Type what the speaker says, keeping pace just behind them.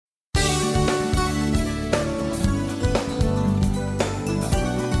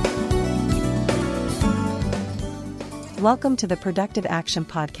Welcome to the Productive Action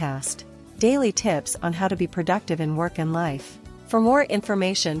Podcast. Daily tips on how to be productive in work and life. For more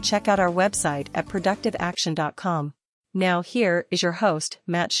information, check out our website at productiveaction.com. Now here is your host,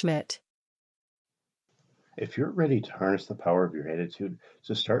 Matt Schmidt. If you're ready to harness the power of your attitude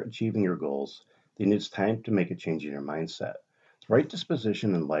to start achieving your goals, then it's time to make a change in your mindset. The right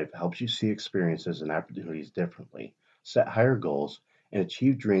disposition in life helps you see experiences and opportunities differently, set higher goals, and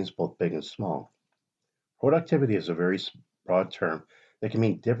achieve dreams both big and small. Productivity is a very broad term that can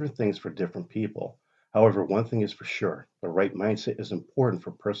mean different things for different people. However, one thing is for sure, the right mindset is important for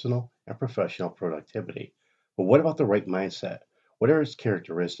personal and professional productivity. But what about the right mindset? What are its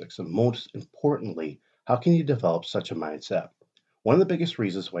characteristics? And most importantly, how can you develop such a mindset? One of the biggest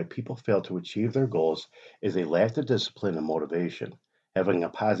reasons why people fail to achieve their goals is a lack of discipline and motivation. Having a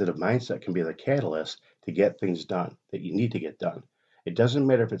positive mindset can be the catalyst to get things done that you need to get done. It doesn't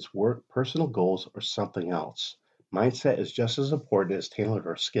matter if it's work, personal goals, or something else. Mindset is just as important as talent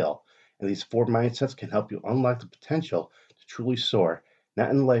or skill, and these four mindsets can help you unlock the potential to truly soar, not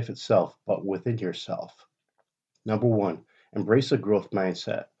in life itself, but within yourself. Number one, embrace a growth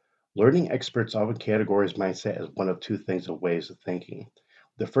mindset. Learning experts often categorize mindset as one of two things or ways of thinking.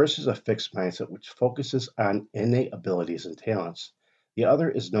 The first is a fixed mindset, which focuses on innate abilities and talents. The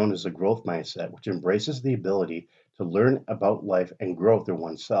other is known as a growth mindset, which embraces the ability to learn about life and grow through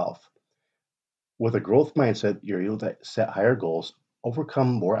oneself. With a growth mindset, you're able to set higher goals,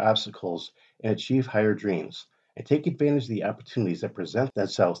 overcome more obstacles, and achieve higher dreams, and take advantage of the opportunities that present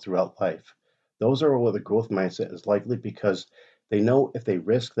themselves throughout life. Those are with a growth mindset is likely because they know if they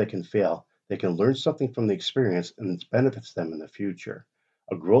risk, they can fail. They can learn something from the experience and it benefits them in the future.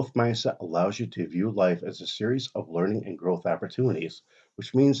 A growth mindset allows you to view life as a series of learning and growth opportunities,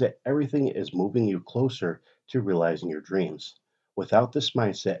 which means that everything is moving you closer to realizing your dreams. Without this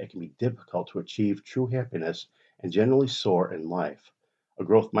mindset, it can be difficult to achieve true happiness and generally soar in life. A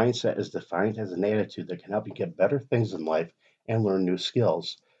growth mindset is defined as an attitude that can help you get better things in life and learn new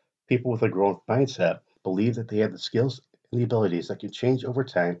skills. People with a growth mindset believe that they have the skills and the abilities that can change over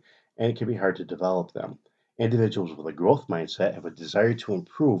time, and it can be hard to develop them. Individuals with a growth mindset have a desire to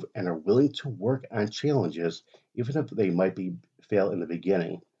improve and are willing to work on challenges even if they might fail in the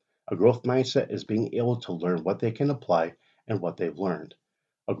beginning. A growth mindset is being able to learn what they can apply and what they've learned.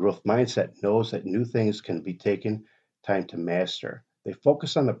 A growth mindset knows that new things can be taken time to master. They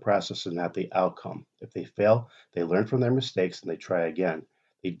focus on the process and not the outcome. If they fail, they learn from their mistakes and they try again.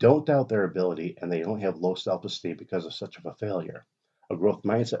 They don't doubt their ability and they don't have low self esteem because of such of a failure. A growth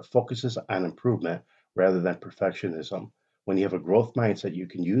mindset focuses on improvement rather than perfectionism. When you have a growth mindset, you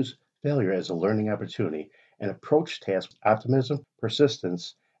can use failure as a learning opportunity and approach tasks with optimism,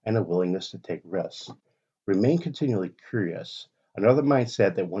 persistence, and a willingness to take risks. Remain continually curious. Another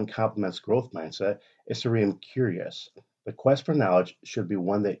mindset that one complements growth mindset is to remain curious. The quest for knowledge should be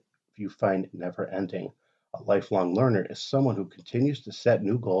one that you find never ending. A lifelong learner is someone who continues to set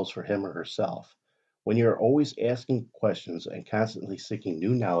new goals for him or herself. When you are always asking questions and constantly seeking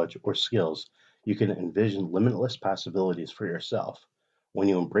new knowledge or skills, you can envision limitless possibilities for yourself. When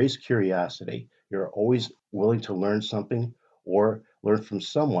you embrace curiosity, you're always willing to learn something or learn from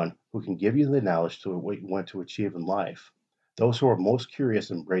someone who can give you the knowledge to what you want to achieve in life. Those who are most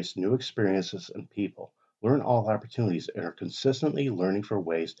curious embrace new experiences and people, learn all opportunities, and are consistently learning for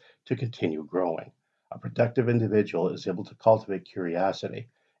ways to continue growing. A productive individual is able to cultivate curiosity.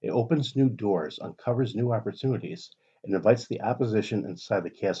 It opens new doors, uncovers new opportunities, and invites the opposition inside the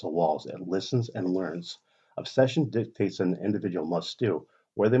castle walls and listens and learns. Obsession dictates an individual must do,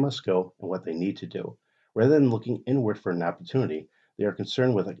 where they must go, and what they need to do. Rather than looking inward for an opportunity, they are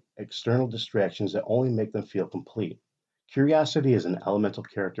concerned with external distractions that only make them feel complete. Curiosity is an elemental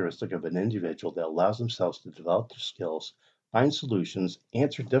characteristic of an individual that allows themselves to develop their skills, find solutions,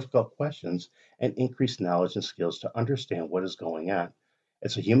 answer difficult questions, and increase knowledge and skills to understand what is going on.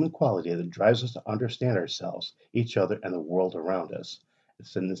 It's a human quality that drives us to understand ourselves, each other, and the world around us.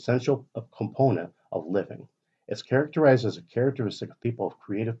 It's an essential component of living. It's characterized as a characteristic of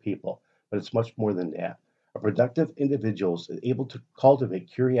creative people, but it's much more than that. A productive individual is able to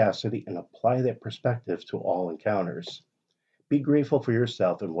cultivate curiosity and apply that perspective to all encounters. Be grateful for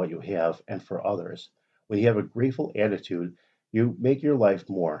yourself and what you have and for others. When you have a grateful attitude, you make your life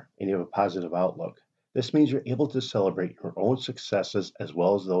more and you have a positive outlook. This means you're able to celebrate your own successes as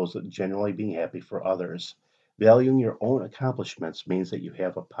well as those that generally being happy for others. Valuing your own accomplishments means that you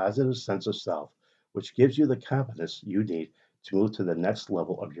have a positive sense of self, which gives you the confidence you need to move to the next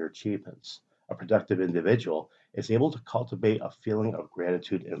level of your achievements. A productive individual is able to cultivate a feeling of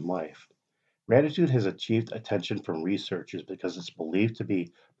gratitude in life. Gratitude has achieved attention from researchers because it's believed to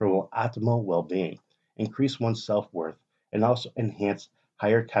be promote optimal well-being, increase one's self-worth, and also enhance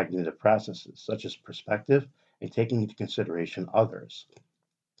higher cognitive processes such as perspective and taking into consideration others.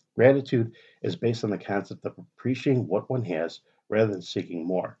 Gratitude is based on the concept of appreciating what one has rather than seeking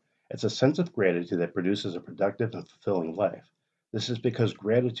more. It's a sense of gratitude that produces a productive and fulfilling life. This is because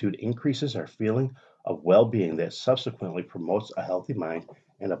gratitude increases our feeling of well being that subsequently promotes a healthy mind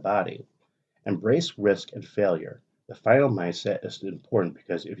and a body. Embrace risk and failure. The final mindset is important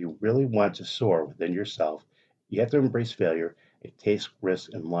because if you really want to soar within yourself, you have to embrace failure and take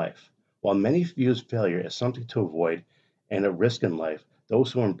risks in life. While many view failure as something to avoid and a risk in life,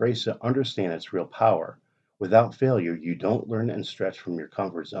 those who embrace it understand its real power. Without failure, you don't learn and stretch from your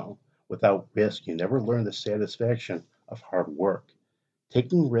comfort zone. Without risk, you never learn the satisfaction of hard work.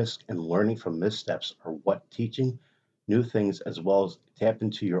 Taking risks and learning from missteps are what teaching new things as well as tap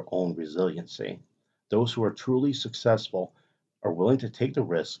into your own resiliency. Those who are truly successful are willing to take the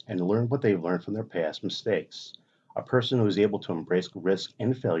risk and learn what they've learned from their past mistakes. A person who is able to embrace risk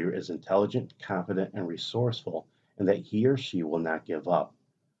and failure is intelligent, confident, and resourceful, and that he or she will not give up.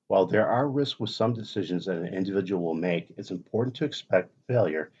 While there are risks with some decisions that an individual will make, it's important to expect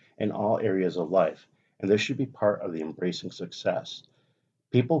failure in all areas of life, and this should be part of the embracing success.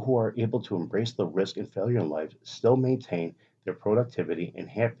 People who are able to embrace the risk and failure in life still maintain their productivity and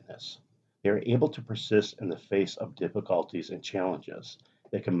happiness. They are able to persist in the face of difficulties and challenges.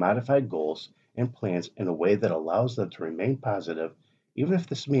 They can modify goals and plans in a way that allows them to remain positive, even if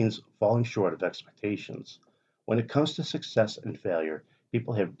this means falling short of expectations. When it comes to success and failure,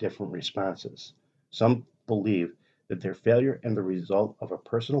 people have different responses. Some believe that their failure is the result of a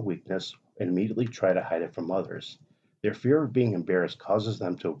personal weakness and immediately try to hide it from others. Their fear of being embarrassed causes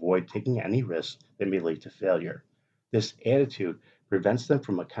them to avoid taking any risks that may lead to failure. This attitude prevents them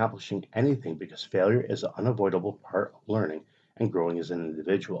from accomplishing anything because failure is an unavoidable part of learning and growing as an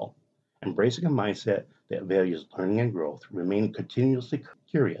individual. Embracing a mindset that values learning and growth, remain continuously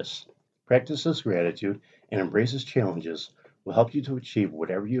curious, practices gratitude, and embraces challenges will help you to achieve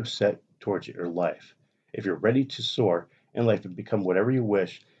whatever you have set towards your life. If you're ready to soar in life and become whatever you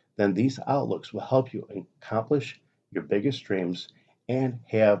wish, then these outlooks will help you accomplish your biggest dreams and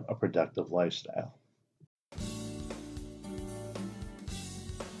have a productive lifestyle.